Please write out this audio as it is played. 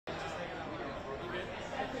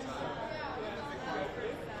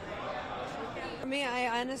me,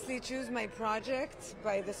 I honestly choose my project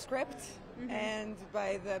by the script and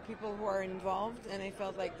by the people who are involved, and I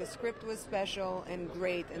felt like the script was special and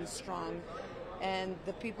great and strong, and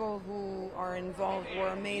the people who are involved were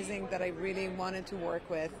amazing that I really wanted to work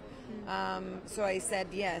with. So I said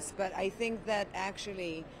yes, but I think that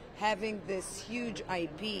actually having this huge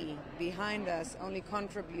IP behind us only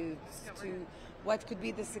contributes to what could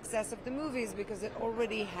be the success of the movies, because it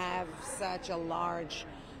already have such a large,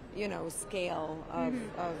 scale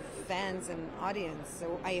of fans and audience.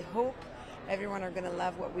 So I hope everyone are going to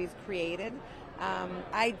love what we've created.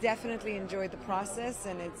 I definitely enjoyed the process,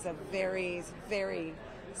 and it's a very, very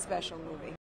special movie.